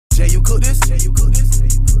you cook this?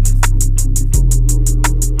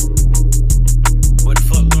 What the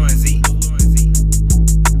fuck going, Z?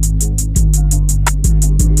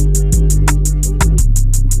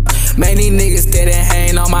 Man, these niggas steady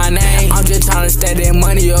hating on my name. I'm just tryna stack that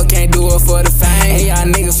money or can't do it for the fame. And y'all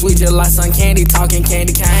niggas sweet just like some candy, talking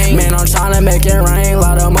candy cane. Man, I'm tryna make it rain,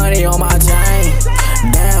 lot of money on my chain.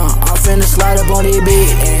 Damn, I'm finna slide up on this beat.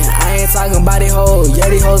 And I ain't talking about these hoes, yeah,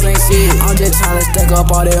 these hoes ain't shit. I'm just tryna stack up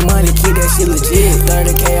all that money, keep that shit legit.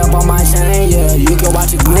 30K up on my chain, yeah, you can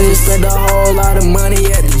watch it glitch. I just spent a whole lot of money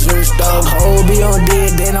at the jewelry store. Hoe be on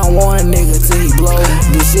dead, they don't want a nigga till he blow.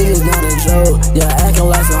 This shit is not a joke, yeah, acting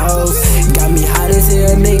like some hoes. Got me hot as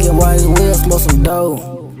hell, nigga, while his wheel smoke some dope.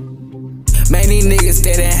 Man, these niggas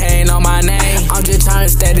steady hating on my name. I'm just tryna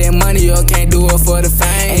stack that money or can't do it for the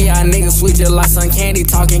fame. And y'all niggas sweet just like some candy,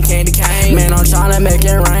 talking candy cane. Man, I'm tryna make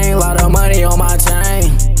it rain, lot of money on my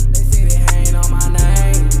chain. They say they hating on my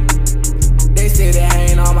name. They say they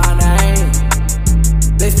hating on my name.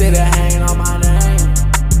 They say they hating on my name.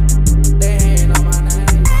 They hating on my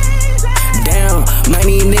name. Damn, man,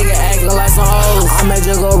 these niggas acting like some hoes. I may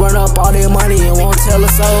just go run up all their money and won't tell a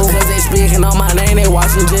soul. Cause they speaking on my name, they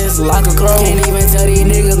watching just like a crow. Can't even tell these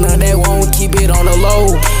niggas none, they won't keep it on the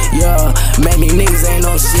low. Yeah, man, these niggas ain't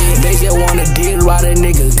no shit. They just wanna deal right a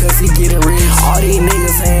nigga cause he getting rich. All these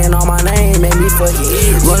niggas saying on my name make me fucking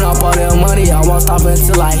itch. Run up all their money, I won't stop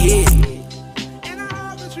until I hit.